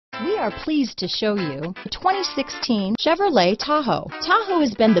We are pleased to show you the 2016 Chevrolet Tahoe. Tahoe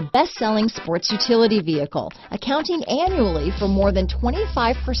has been the best-selling sports utility vehicle, accounting annually for more than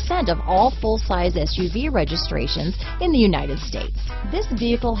 25% of all full-size SUV registrations in the United States. This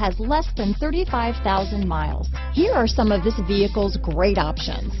vehicle has less than 35,000 miles. Here are some of this vehicle's great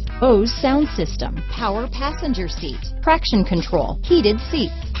options: Bose sound system, power passenger seat, traction control, heated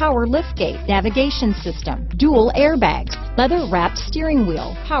seats, power liftgate, navigation system, dual airbags, leather-wrapped steering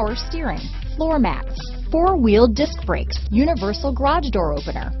wheel, power steering, floor mats, four-wheel disc brakes, universal garage door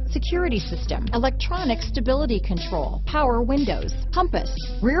opener, security system, electronic stability control, power windows, compass,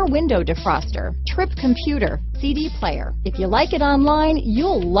 rear window defroster, trip computer, CD player. If you like it online,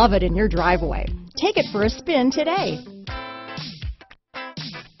 you'll love it in your driveway. Take it for a spin today.